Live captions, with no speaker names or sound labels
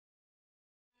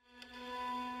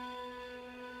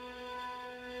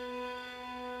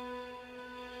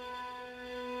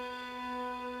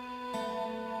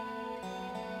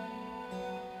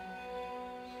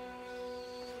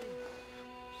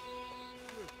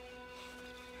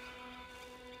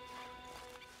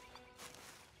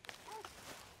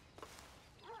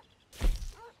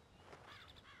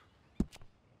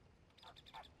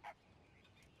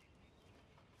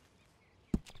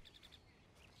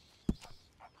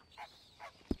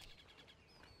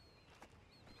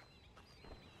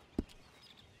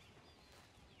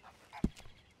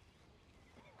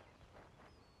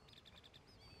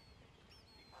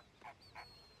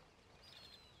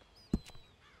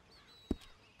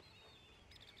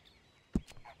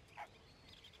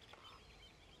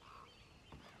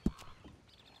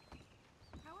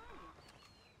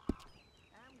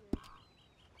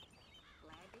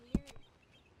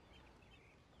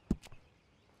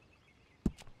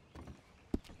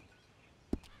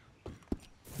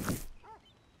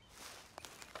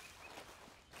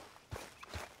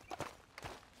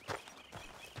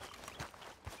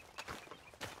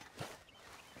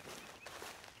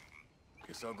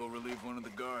Guess I'll go relieve one of the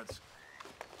guards.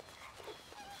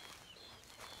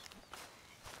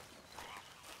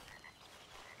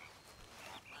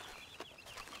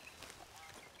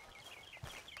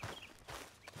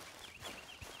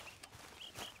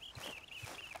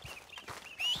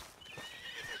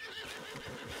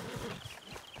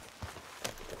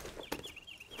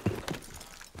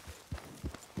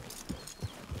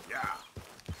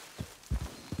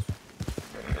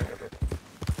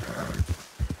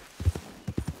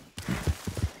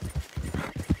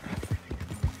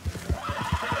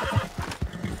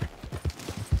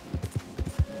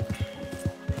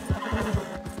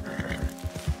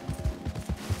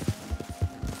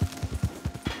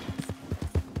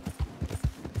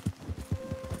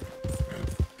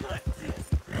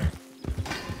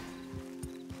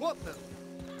 What the?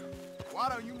 Why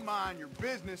don't you mind your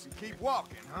business and keep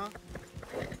walking, huh?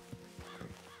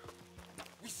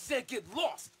 We said get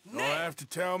lost! Don't have to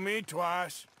tell me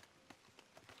twice.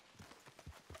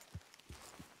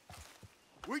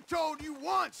 We told you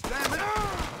once, damn it!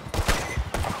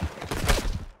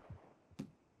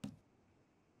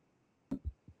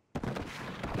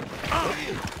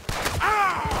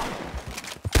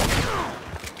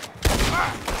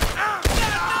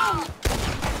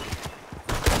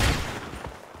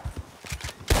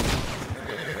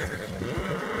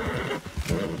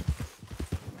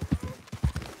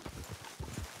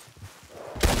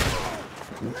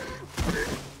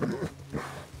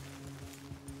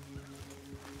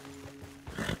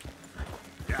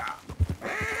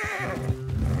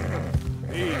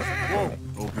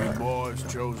 Hope you boys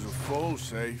chose a full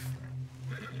safe.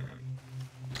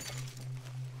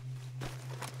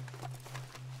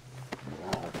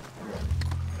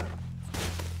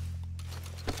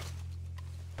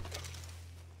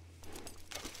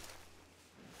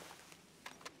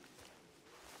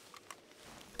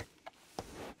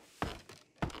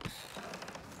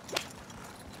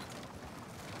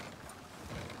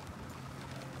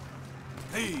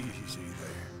 Easy there.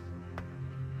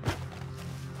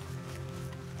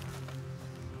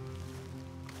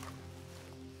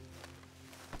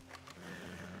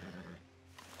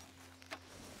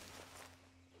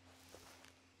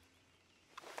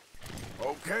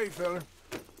 Okay, fella.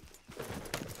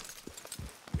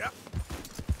 Yep.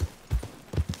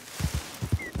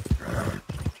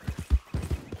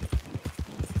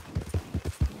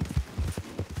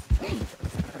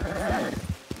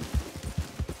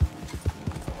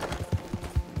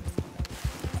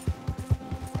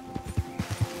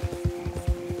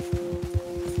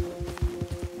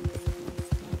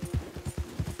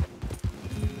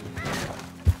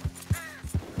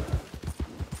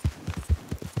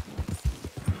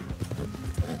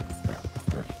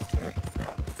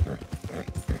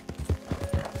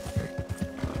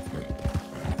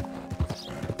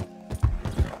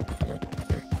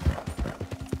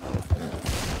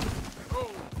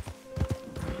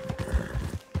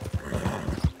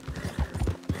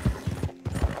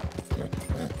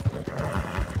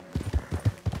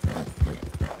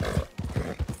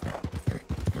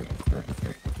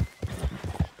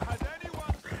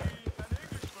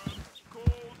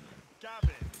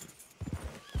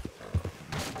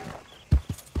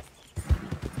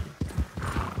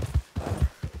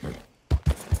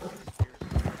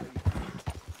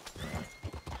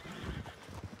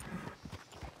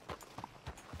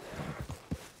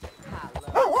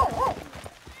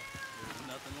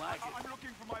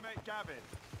 Gavin.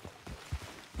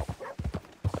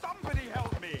 Somebody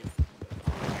help me!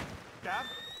 Gav?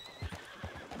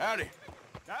 Howdy.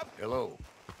 Gav? Hello.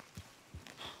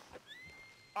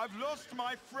 I've lost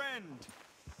my friend.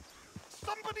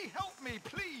 Somebody help me,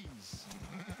 please!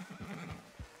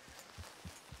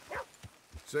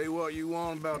 Say what you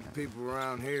want about the people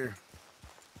around here.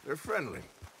 They're friendly.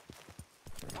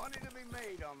 Money to be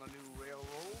made on the new railroad.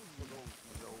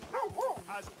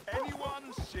 Has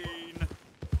anyone seen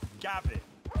Gavin?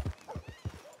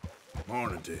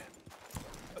 Morning to you.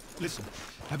 Listen,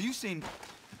 have you seen...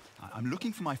 I'm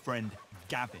looking for my friend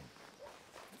Gavin.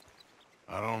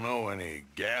 I don't know any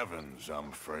Gavins, I'm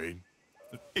afraid.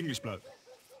 English bloke.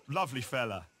 Lovely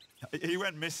fella. He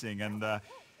went missing and now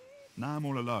I'm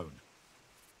all alone.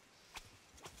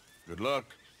 Good luck.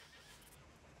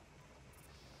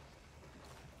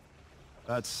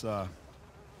 That's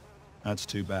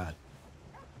too bad.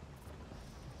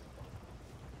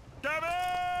 Gavin!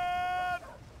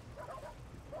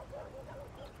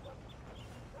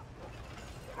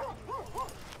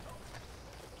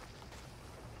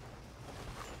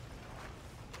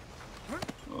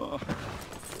 Oh,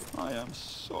 I am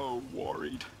so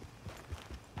worried.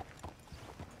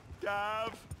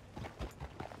 Gav!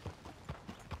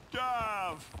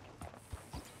 Gav!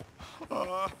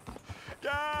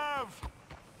 Gav!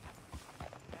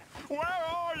 Where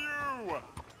are you?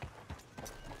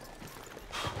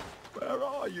 Where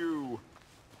are you?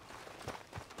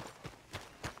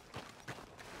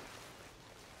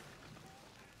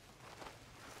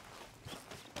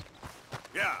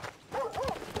 Yeah.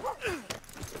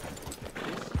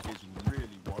 This is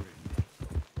really worrying me.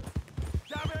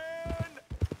 Come in!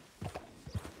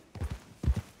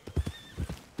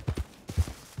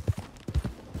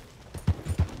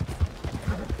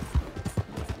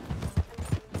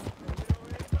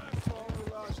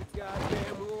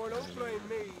 Goddamn war, don't blame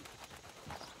me.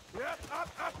 Yep,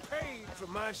 I paid for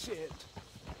my sins.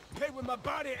 Paid with my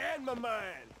body and my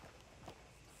mind.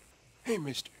 Hey,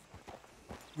 mister.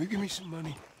 Will you give me some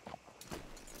money?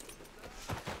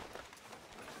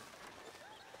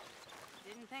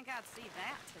 Didn't think I'd see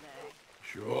that today.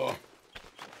 Sure.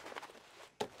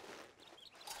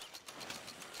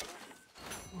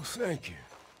 Well, thank you.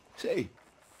 Say,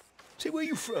 where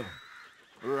you from?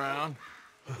 Around.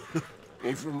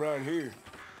 Ain't from around here.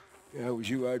 If I was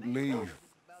you, I'd leave.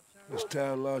 This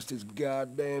town lost its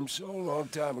goddamn soul a long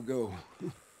time ago.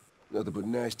 Nothing but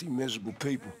nasty, miserable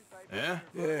people. Yeah?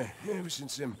 Yeah, ever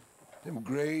since them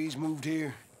Greys moved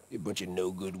here, a bunch of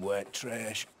no-good white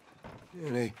trash. Yeah,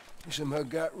 they somehow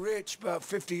got rich. About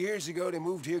 50 years ago, they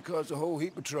moved here, caused a whole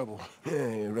heap of trouble. Yeah,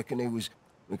 I reckon they was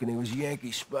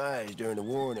Yankee spies during the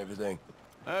war and everything.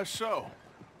 That's so.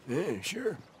 Yeah,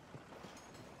 sure.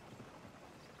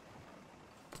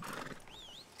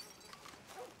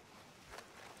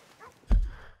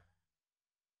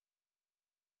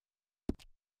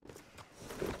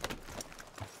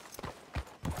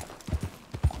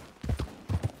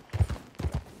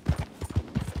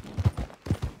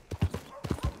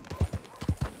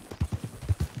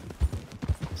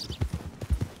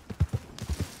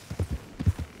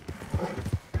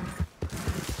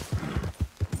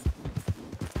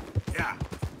 Yeah.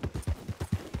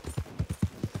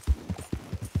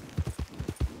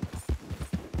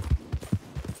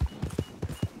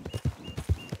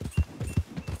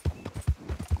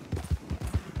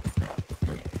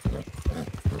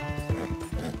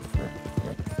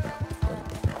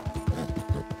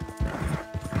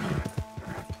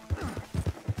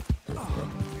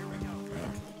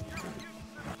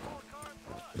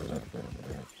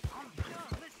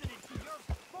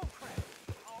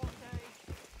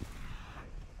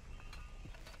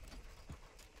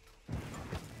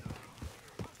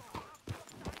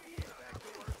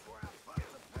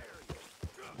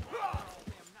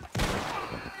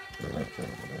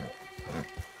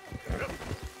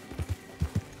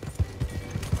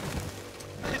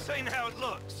 This ain't how it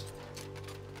looks.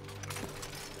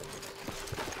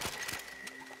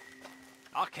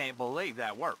 I can't believe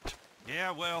that worked.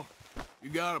 Yeah, well, You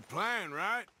got a plan,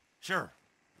 right? sure.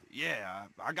 Yeah,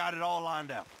 I got it all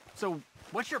lined out. So,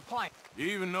 what's your plan? You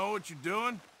even know what you're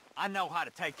doing? I know how to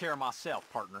take care of myself,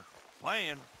 partner.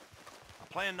 Plan? I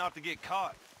plan not to get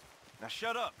caught. Now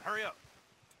shut up, hurry up.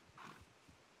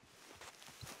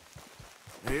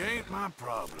 It ain't my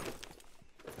problem.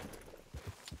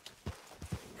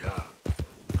 God.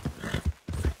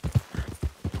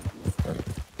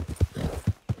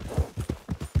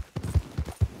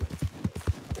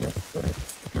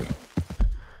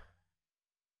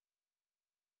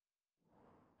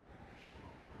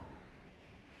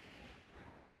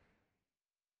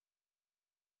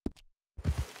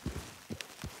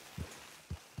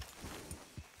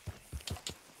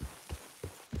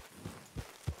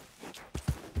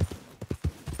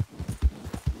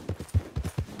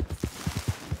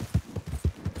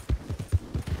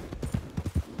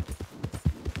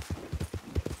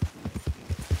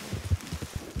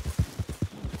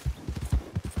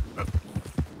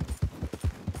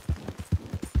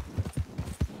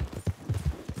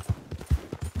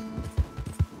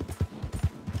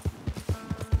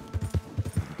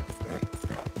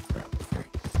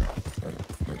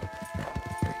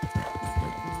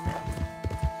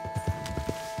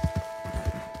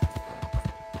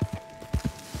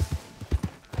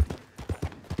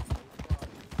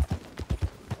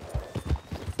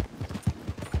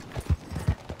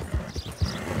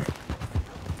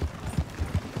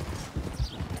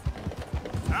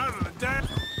 Out of the damn...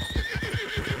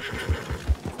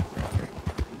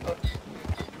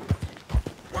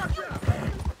 Watch out!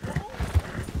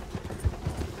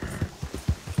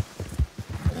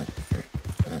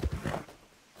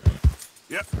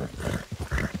 Yep.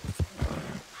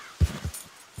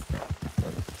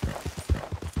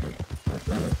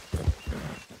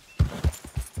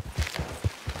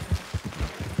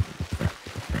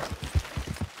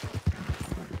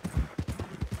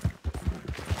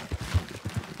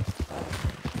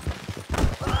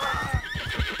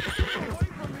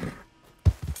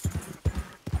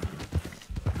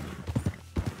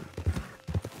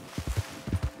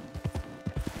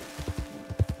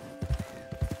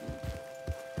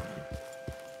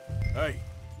 Hey,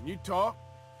 can you talk?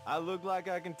 I look like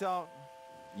I can talk?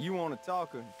 You want a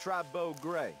talker? Try Bo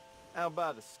Gray. How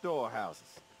about the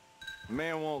storehouses? The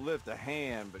man won't lift a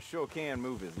hand, but sure can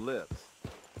move his lips.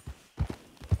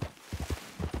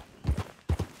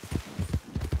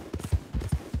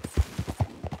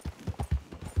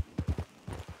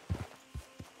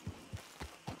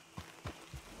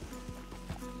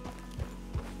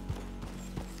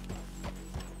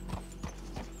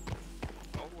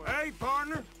 Hey,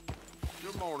 partner.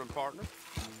 Good morning, partner.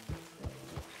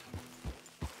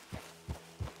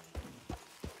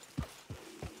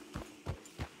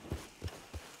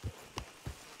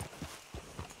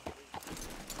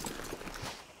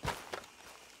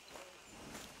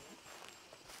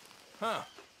 Huh.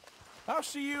 I'll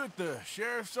see you at the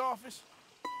sheriff's office.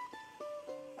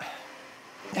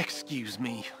 Excuse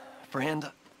me, friend.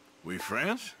 We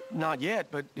friends? Not yet,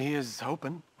 but here's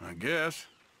hoping. I guess.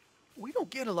 We don't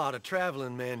get a lot of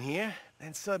traveling men here,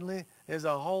 and suddenly there's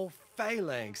a whole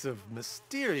phalanx of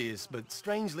mysterious but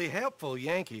strangely helpful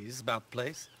Yankees about the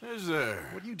place. Is there?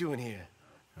 What are you doing here?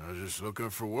 I was just looking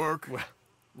for work. Well,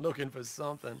 looking for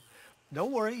something.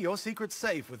 Don't worry, your secret's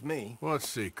safe with me. What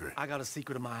secret? I got a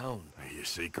secret of my own. Are you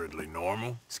secretly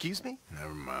normal? Excuse me?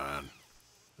 Never mind.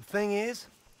 The thing is,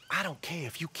 I don't care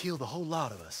if you kill the whole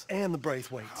lot of us, and the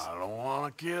Braithwaites. I don't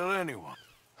want to kill anyone.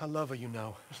 I love her, you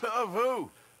know. Love who?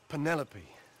 Penelope.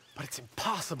 But it's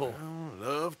impossible. Well,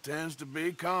 love tends to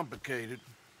be complicated.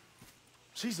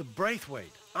 She's a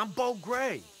Braithwaite. I'm Bo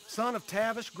Gray, son of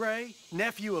Tavish Gray,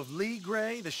 nephew of Lee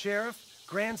Gray, the sheriff,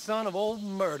 grandson of old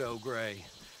Murdo Gray.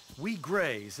 We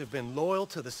Grays have been loyal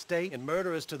to the state and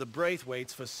murderers to the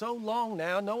Braithwaites for so long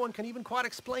now, no one can even quite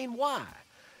explain why.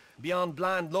 Beyond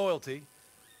blind loyalty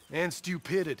and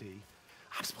stupidity,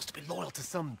 I'm supposed to be loyal to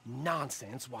some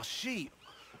nonsense while she's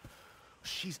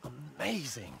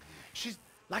amazing. She's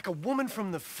like a woman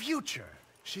from the future.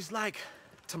 She's like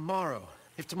tomorrow,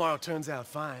 if tomorrow turns out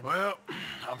fine. Well,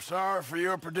 I'm sorry for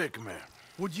your predicament.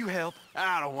 Would you help?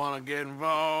 I don't want to get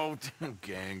involved in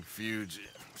gang feuds.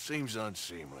 Seems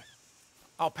unseemly.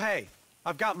 I'll pay.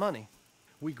 I've got money.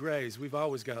 We Grays, we've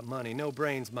always got money. No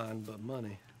brains, mind, but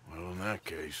money. Well, in that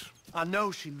case... I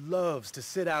know she loves to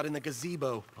sit out in the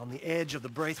gazebo on the edge of the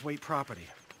Braithwaite property.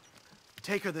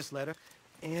 Take her this letter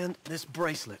and this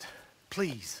bracelet,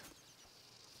 please.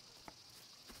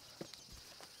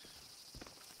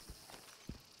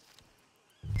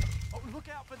 Oh, look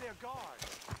out for their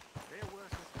guards. They're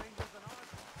worse as strangers than ours.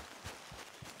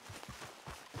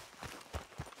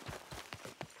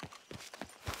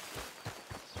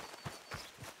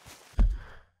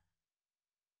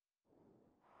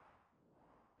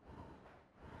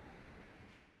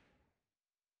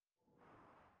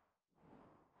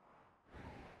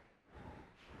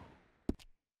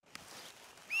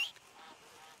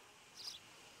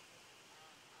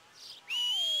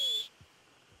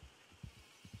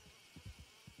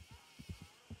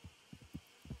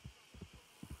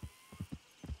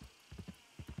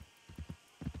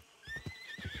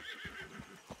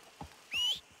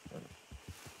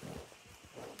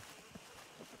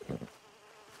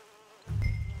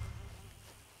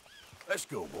 Let's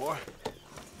go, boy.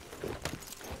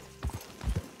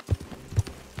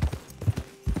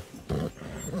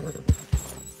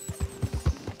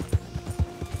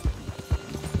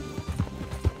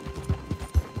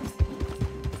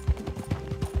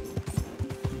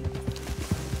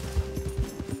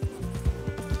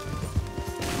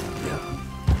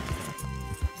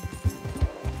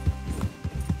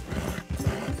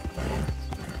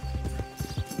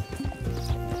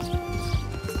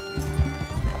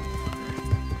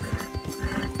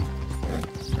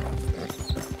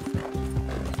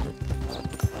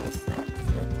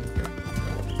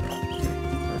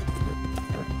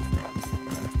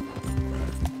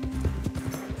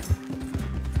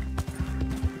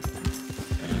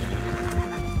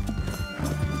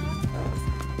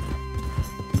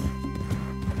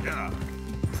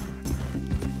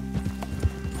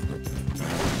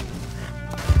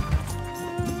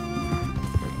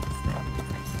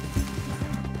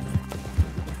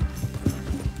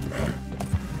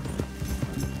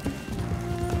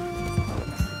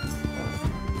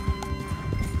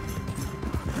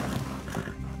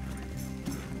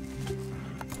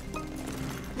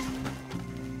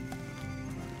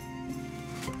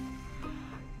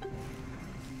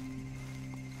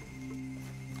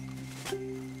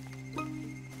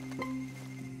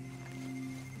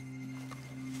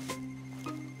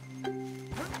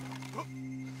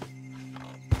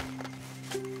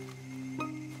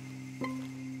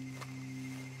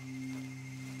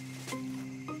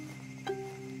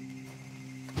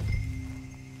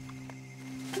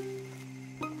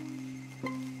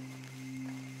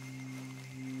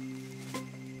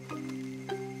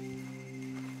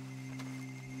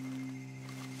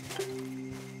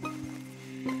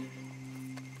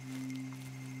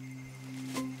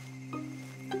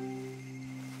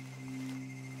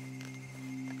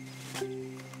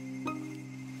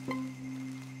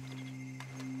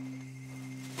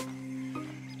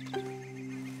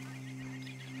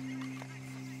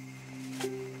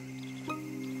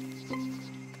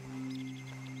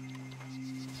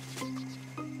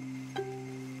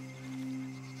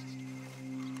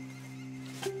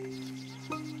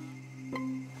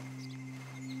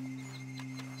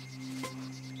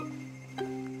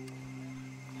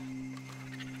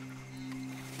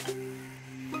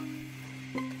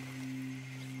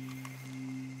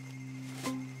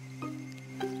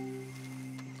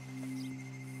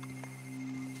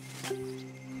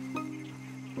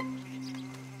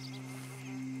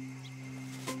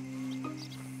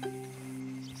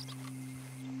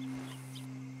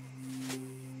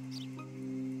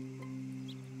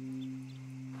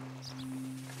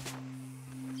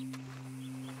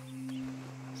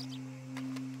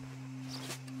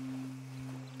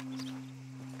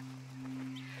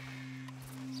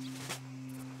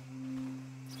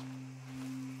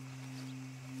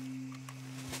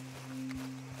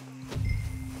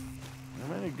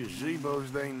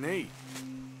 gazebos they need.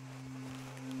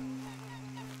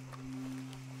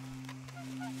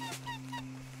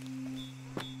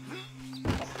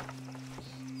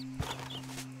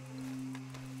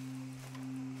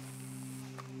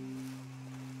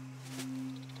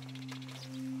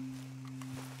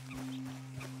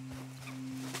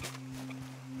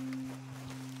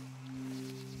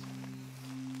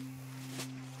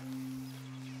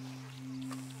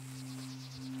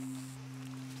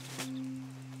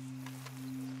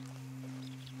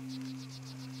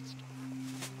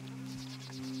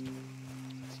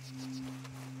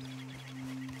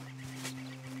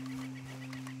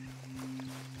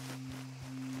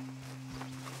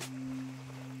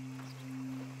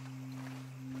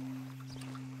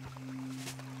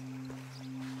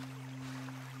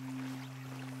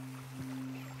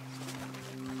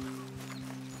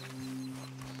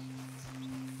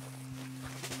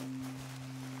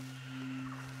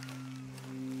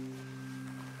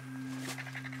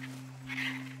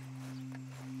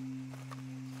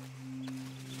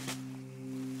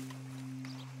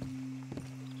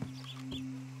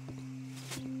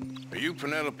 Are you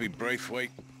Penelope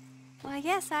Braithwaite? Well,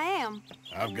 yes, I am.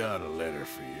 I've got a letter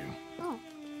for you. Oh.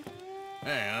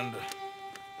 And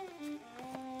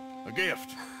a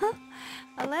gift.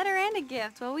 A letter and a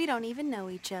gift. Well, we don't even know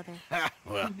each other.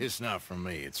 Well, it's not from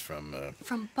me. It's from,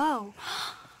 From Beau.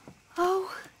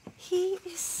 Oh, he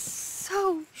is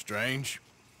so... Strange.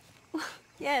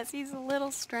 Yes, he's a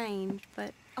little strange,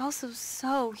 but also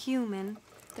so human.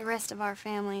 The rest of our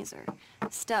families are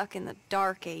stuck in the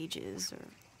Dark Ages, or...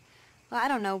 well, I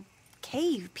don't know,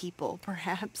 cave people,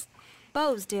 perhaps.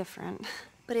 Beau's different.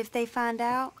 But if they find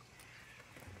out,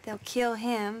 they'll kill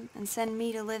him and send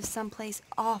me to live someplace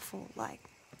awful, like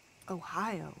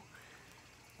Ohio.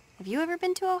 Have you ever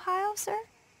been to Ohio, sir?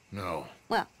 No.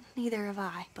 Well, neither have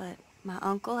I, but my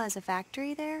uncle has a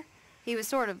factory there. He was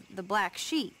sort of the black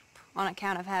sheep on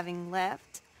account of having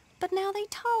left. But now they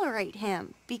tolerate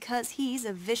him because he's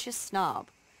a vicious snob.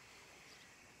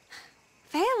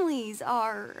 Families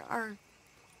are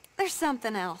there's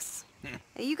something else.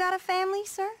 You got a family,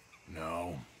 sir?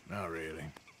 No, not really.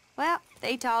 Well,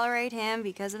 they tolerate him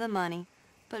because of the money.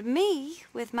 But me,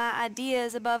 with my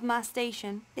ideas above my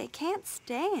station, they can't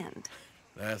stand.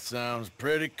 That sounds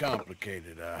pretty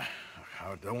complicated. I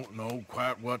don't know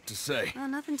quite what to say. Well,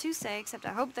 nothing to say, except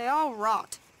I hope they all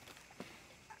rot.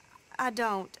 I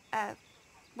don't,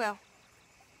 well,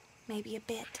 maybe a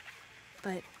bit.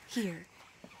 But here,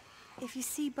 if you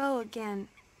see Beau again,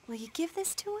 will you give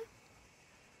this to him?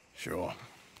 Sure.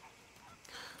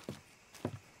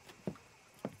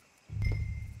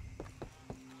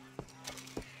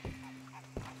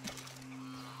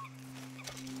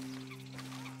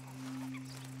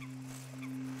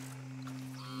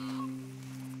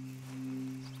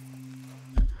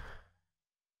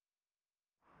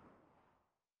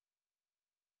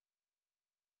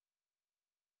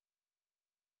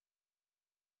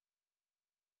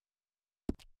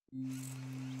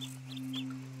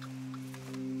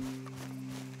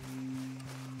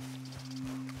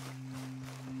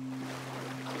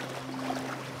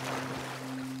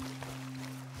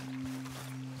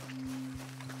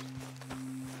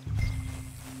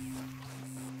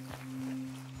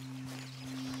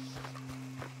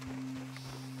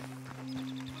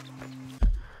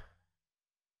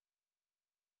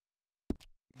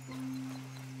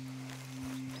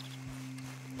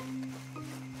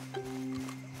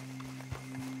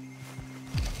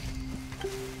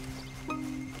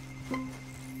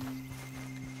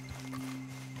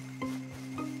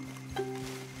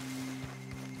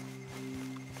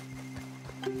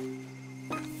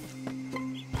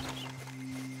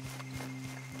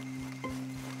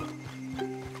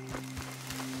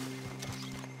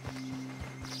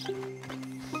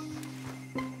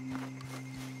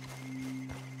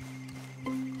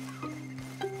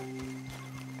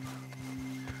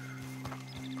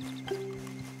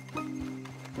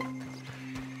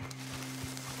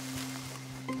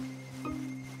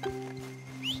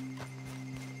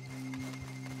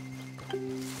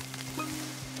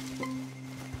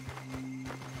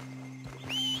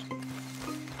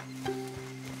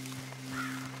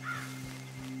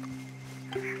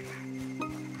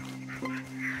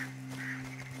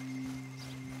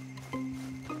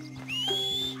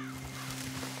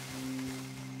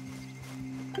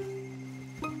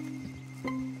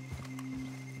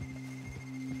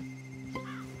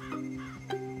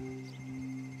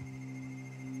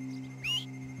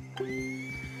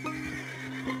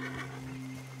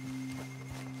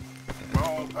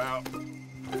 Pal.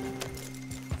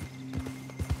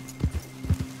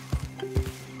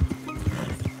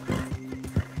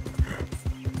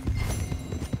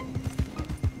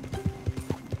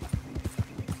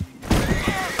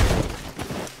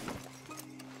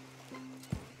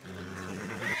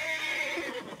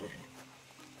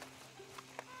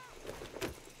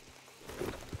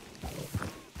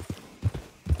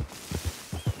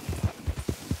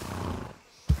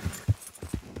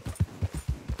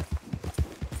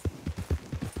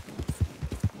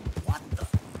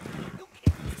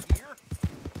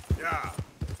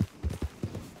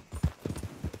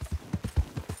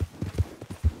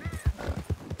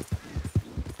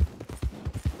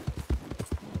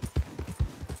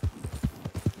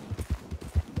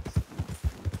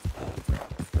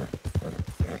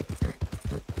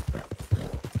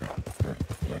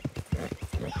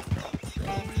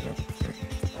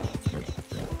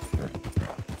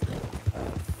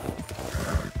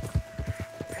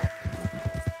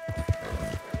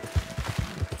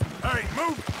 Hey,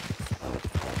 move!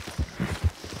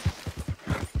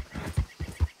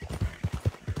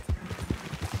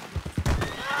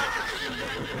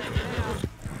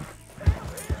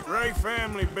 Gray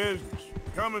family business.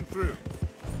 Coming through.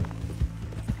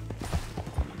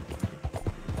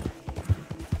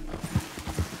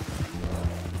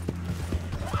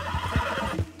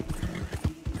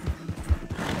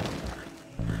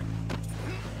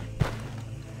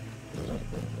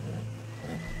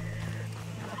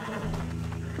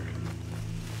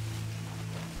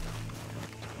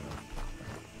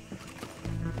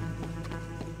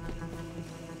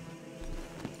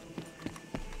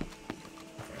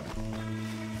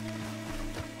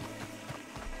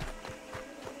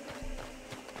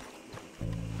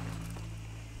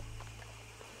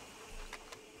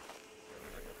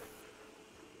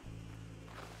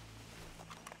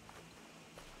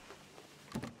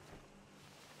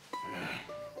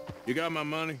 You got my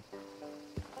money?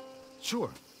 Sure.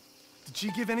 Did she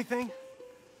give anything?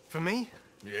 For me?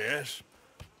 Yes.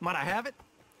 Might I have it?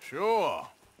 Sure.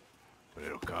 But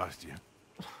it'll cost you.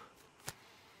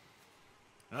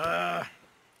 I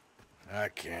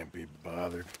can't be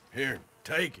bothered. Here,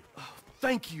 take it.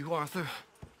 Thank you, Arthur.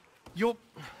 You'll...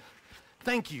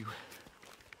 Thank you.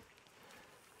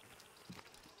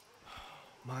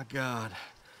 My God.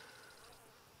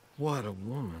 What a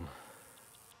woman.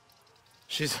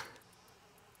 She's...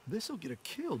 This'll get her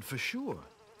killed for sure.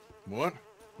 What?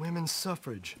 Women's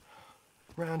suffrage.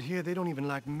 Around here, they don't even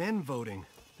like men voting.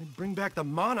 They'd bring back the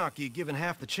monarchy given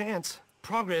half the chance.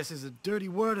 Progress is a dirty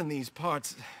word in these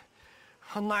parts.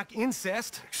 Unlike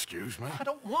incest. Excuse me? I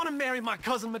don't want to marry my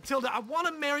cousin Matilda. I want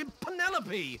to marry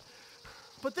Penelope.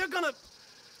 But they're gonna...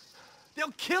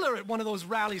 They'll kill her at one of those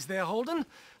rallies they're holding.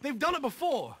 They've done it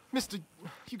before. Mister,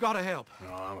 you gotta help.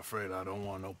 No, I'm afraid I don't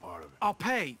want no part of it. I'll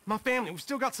pay. My family, we've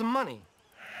still got some money.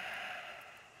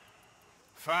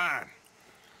 Fine.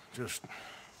 Just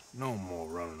no more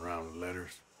running around with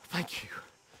letters. Thank you.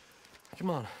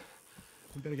 Come on.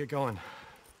 We better get going.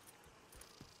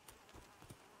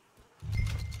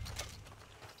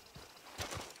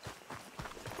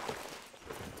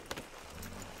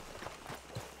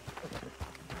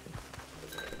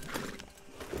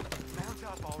 Mount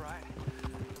up, all right.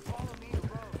 Follow me to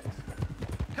roads.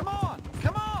 Come on!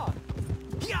 Come on!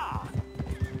 Yeah!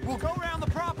 We'll go around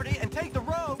the property and take the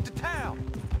road to town.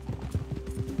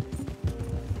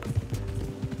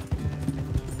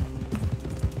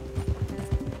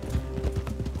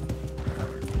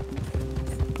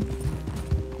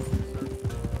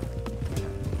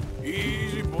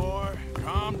 Easy, boy.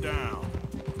 Calm down.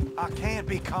 I can't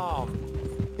be calm.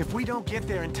 If we don't get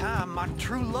there in time, my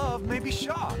true love may be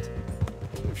shot.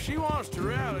 If she wants to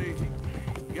rally,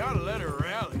 you gotta let her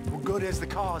rally. Well, good as the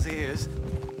cause is,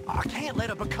 I can't let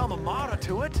her become a martyr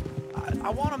to it. I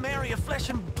want to marry a flesh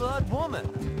and blood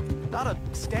woman, not a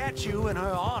statue in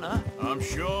her honor. I'm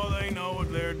sure they know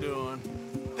what they're doing.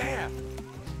 There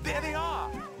they are.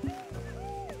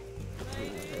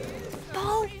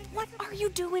 Bo, what are you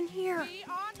doing here?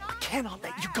 I cannot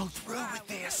let you go through with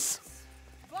this.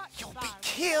 You'll be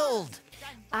killed.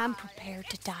 I'm prepared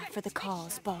to die for the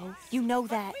cause, Bo. You know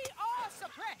that.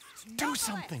 Do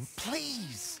something,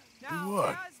 please. Do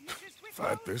what?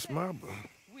 Fight this mob?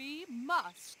 We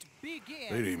must begin.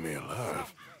 They'd eat me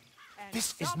alive.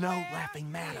 This is no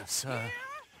laughing matter, sir.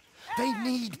 They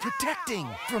need protecting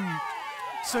from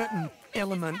certain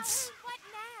elements.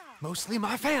 Mostly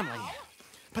my family.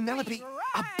 Penelope,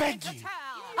 I beg you.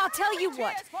 I'll tell you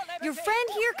what. Your friend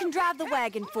here can drive the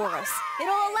wagon for us.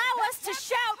 It'll allow us to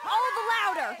shout all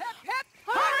the louder.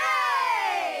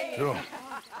 Hooray! Sure.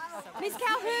 Miss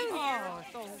Calhoun.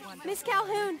 Miss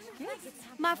Calhoun.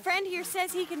 My friend here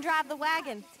says he can drive the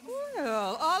wagon.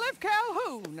 Well, Olive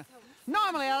Calhoun.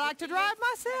 Normally I like to drive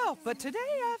myself, but today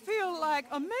I feel like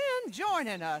a man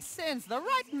joining us sends the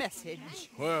right message.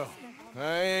 Well,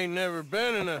 I ain't never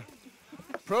been in a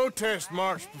protest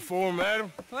march before,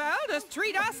 madam. Well, just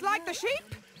treat us like the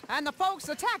sheep, and the folks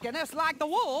attacking us like the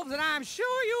wolves, and I'm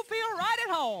sure you'll feel right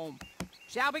at home.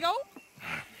 Shall we go?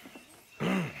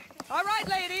 All right,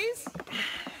 ladies.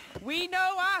 We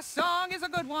know our song is a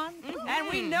good one, and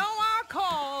we know our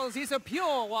cause is a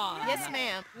pure one. Yes,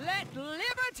 ma'am. Let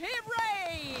liberty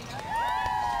reign!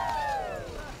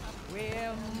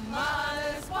 We're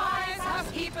mothers, wives,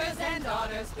 housekeepers, and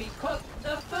daughters. We cook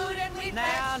the food and we Now,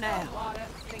 fetch now. the water.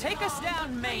 Take us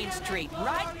down Main Street,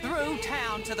 right through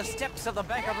town to the steps of the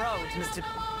Bank of Roads, Mr.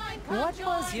 What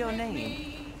was your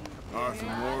name? Arthur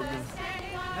Morgan.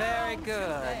 Very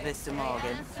good, Mr.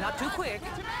 Morgan. Not too quick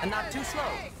and not too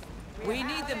slow. We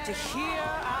need them to hear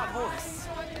our voice.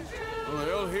 Well,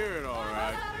 they'll hear it all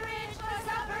right.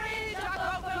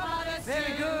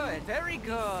 Very good, very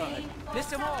good.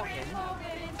 Mr. Morgan,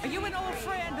 are you an old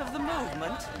friend of the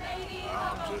movement?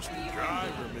 I'm just a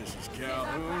driver, Mrs.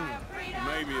 Calhoun.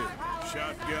 Maybe a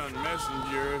shotgun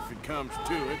messenger if it comes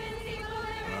to it.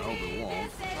 I hope it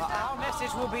won't. Our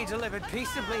message will be delivered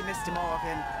peaceably, Mr.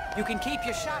 Morgan. You can keep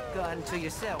your shotgun to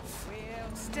yourself.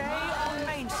 Stay on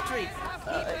Main Street.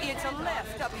 It's a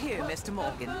left up here, Mr.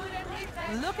 Morgan.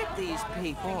 Look at these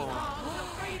people.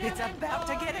 It's about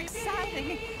to get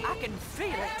exciting. I can feel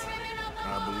it.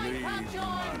 I believe you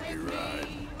might be right.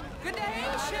 Good day,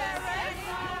 Sheriff.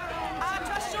 I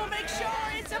trust you'll make sure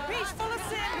it's a peaceful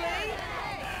assembly.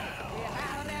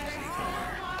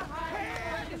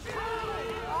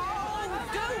 Oh,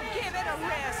 do give it a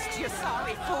rest, you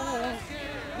sorry fool.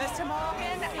 Mr.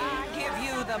 Morgan, I give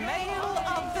you the male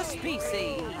of the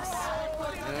species.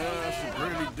 That's a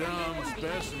pretty dumb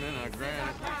specimen, I grant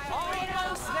it.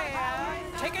 Almost there.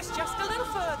 Take us just a little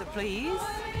further, please.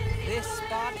 This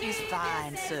spot is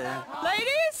fine, sir.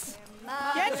 Ladies,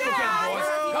 get down!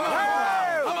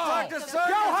 Come on! Go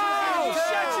home!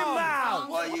 Shut your mouth!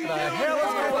 What the hell is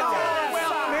going on?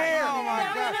 Welcome here! Oh my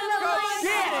God! Go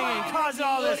shitting and cause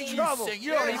all this trouble!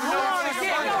 You don't even know what to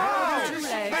get. Go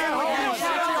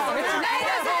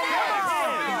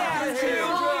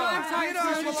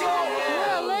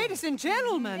Well, ladies and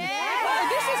gentlemen,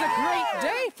 this is a great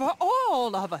day for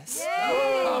all of us.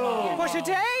 For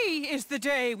today is the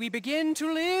day we begin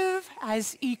to live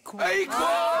as equals.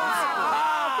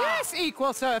 Yes,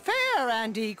 equal, sir. Fair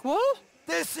and equal.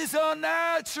 This is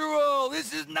unnatural!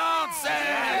 This is nonsense!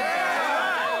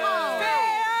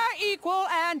 Fair, equal,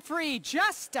 and free,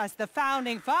 just as the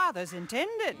Founding Fathers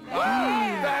intended.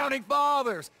 Founding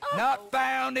fathers, not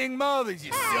founding mothers,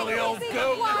 you silly old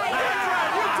goat!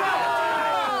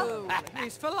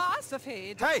 Is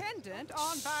philosophy dependent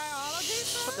on biology?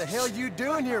 What the hell you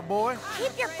doing here, boy?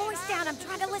 Keep your voice down. I'm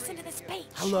trying to listen to the speech.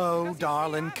 Hello,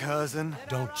 darling cousin.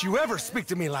 Don't you ever speak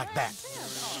to me like that.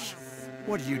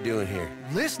 What are you doing here?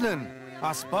 Listening,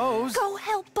 I suppose. Go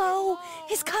help Bo.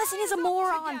 His cousin is a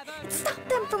moron. And stop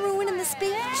them from ruining the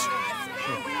speech.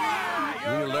 You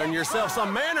need to learn yourself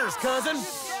some manners, cousin.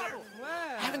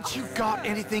 Haven't you got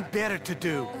anything better to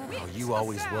do? Oh, you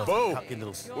always was. Bo, a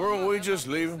little... weren't we just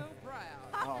leaving?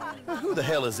 Who the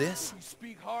hell is this?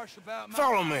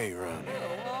 Follow me, Ron.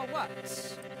 What?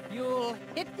 You'll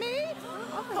hit me?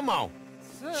 Come on.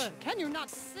 Sir, can you not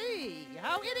see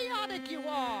how idiotic you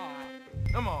are?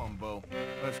 Come on, Bo.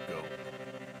 Let's go.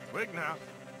 Quick now.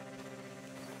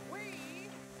 We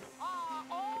are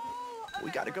all... We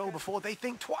gotta go before they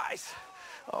think twice.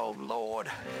 Oh,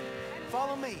 Lord.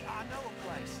 Follow me. I know a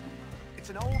place. It's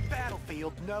an old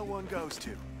battlefield no one goes to.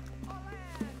 A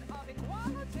land of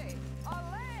equality, a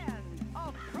land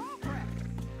of progress.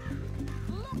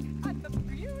 Look at the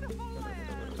beautiful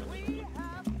land we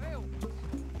have built.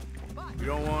 But You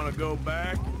don't want to go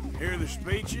back and hear the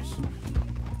speeches?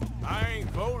 I ain't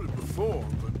voted before,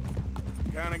 but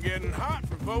kind of getting hot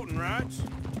for voting rights.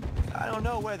 I don't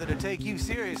know whether to take you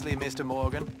seriously, Mr.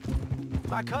 Morgan.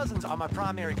 My cousins are my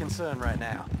primary concern right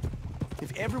now.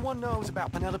 If everyone knows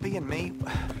about Penelope and me...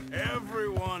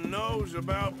 Everyone knows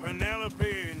about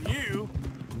Penelope and you.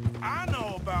 I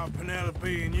know about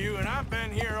Penelope and you, and I've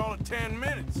been here all of 10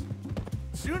 minutes.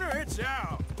 Sooner it's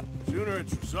out, sooner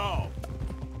it's resolved.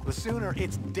 The sooner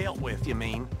it's dealt with, you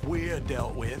mean? We're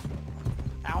dealt with.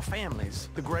 Our families,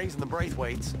 the Grays and the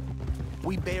Braithwaites,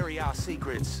 we bury our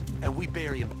secrets, and we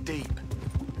bury them deep.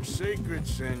 Your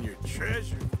secrets and your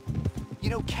treasure.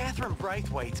 You know, Catherine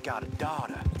Braithwaite's got a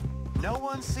daughter. No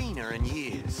one's seen her in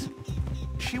years.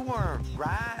 She weren't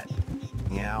right,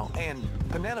 you know, and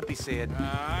Penelope said...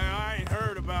 I ain't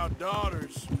heard about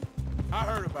daughters. I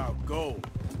heard about gold.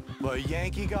 Well,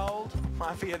 Yankee gold?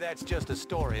 I fear that's just a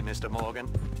story, Mr. Morgan.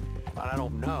 But I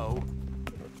don't know.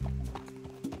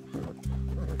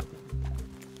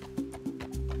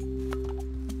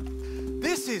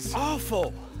 This is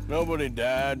awful. Nobody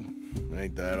died.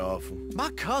 Ain't that awful?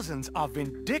 My cousins are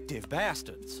vindictive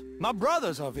bastards. My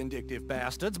brothers are vindictive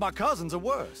bastards. My cousins are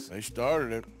worse. They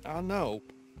started it. I know,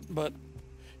 but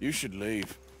You should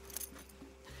leave.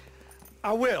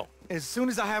 I will. As soon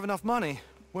as I have enough money.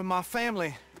 When my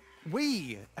family...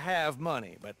 We have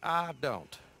money, but I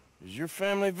don't. Is your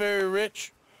family very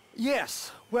rich?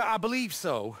 Yes, well, I believe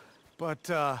so.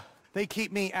 But, they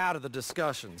keep me out of the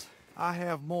discussions. I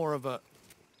have more of a...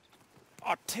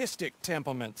 artistic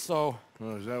temperament, so...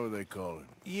 Oh, is that what they call it?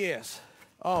 Yes.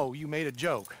 Oh, you made a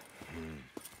joke.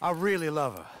 I really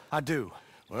love her. I do.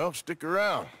 Well, stick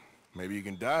around. Maybe you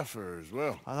can die for her as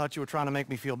well. I thought you were trying to make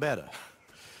me feel better.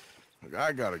 Look,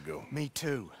 I gotta go. Me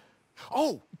too.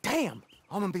 Oh, damn!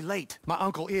 I'm gonna be late. My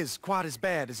uncle is quite as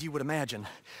bad as you would imagine.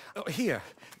 Here,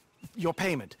 your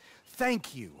payment.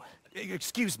 Thank you.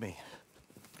 Excuse me.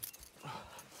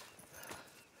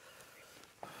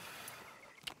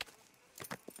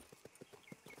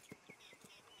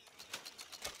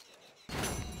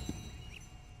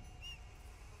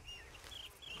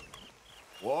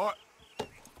 What?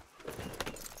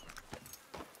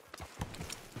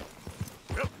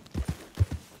 Yep.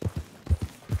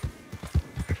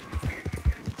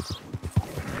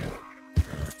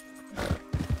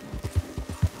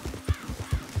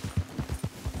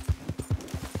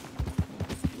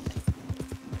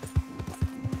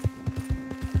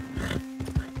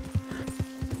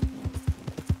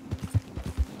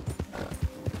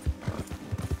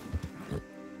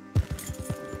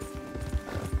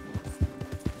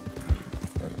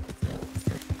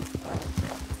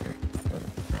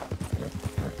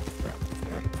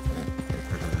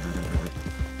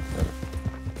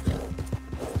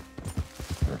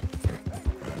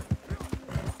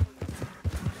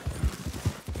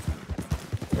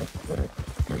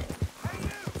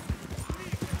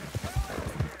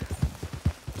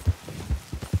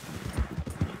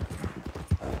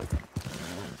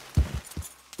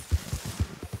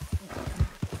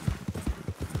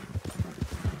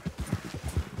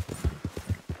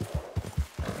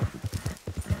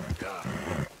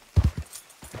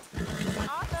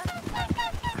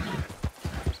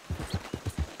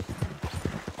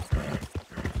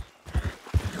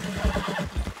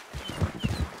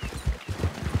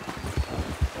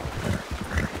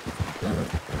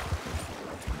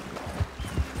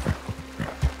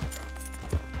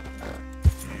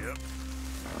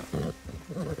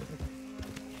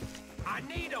 I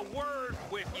need a word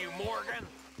with you, Morgan.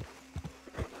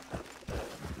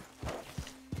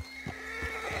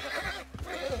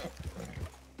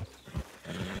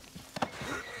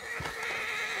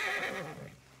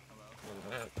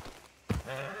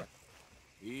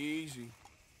 Easy.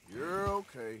 You're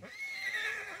okay.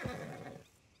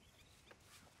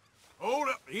 Hold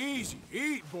up. Easy.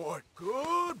 Eat, boy.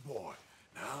 Good boy.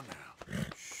 Now.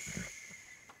 Shh.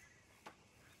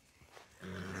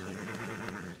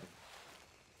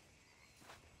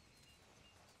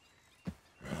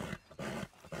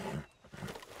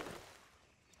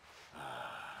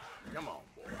 Come on,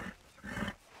 boy.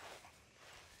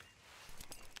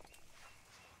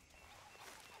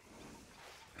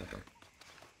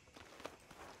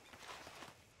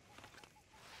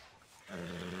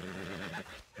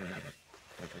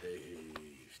 Hey,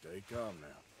 stay calm now.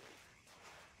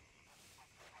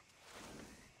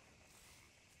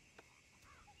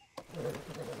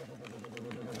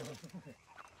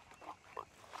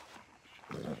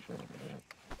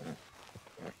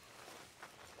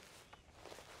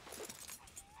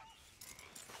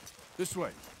 This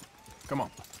way. Come on.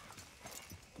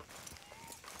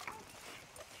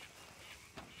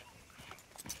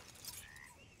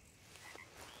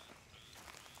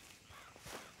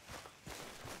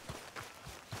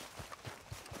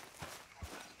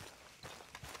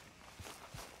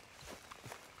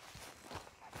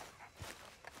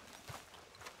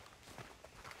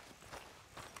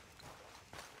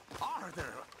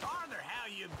 Arthur, how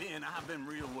you been? I've been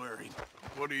real worried.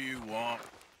 What do you want?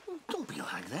 Don't be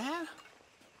like that.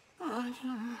 All right,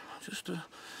 just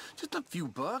a few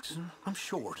bucks, and I'm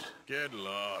short. Get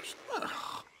lost.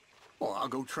 Well, I'll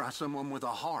go try someone with a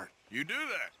heart. You do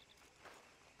that.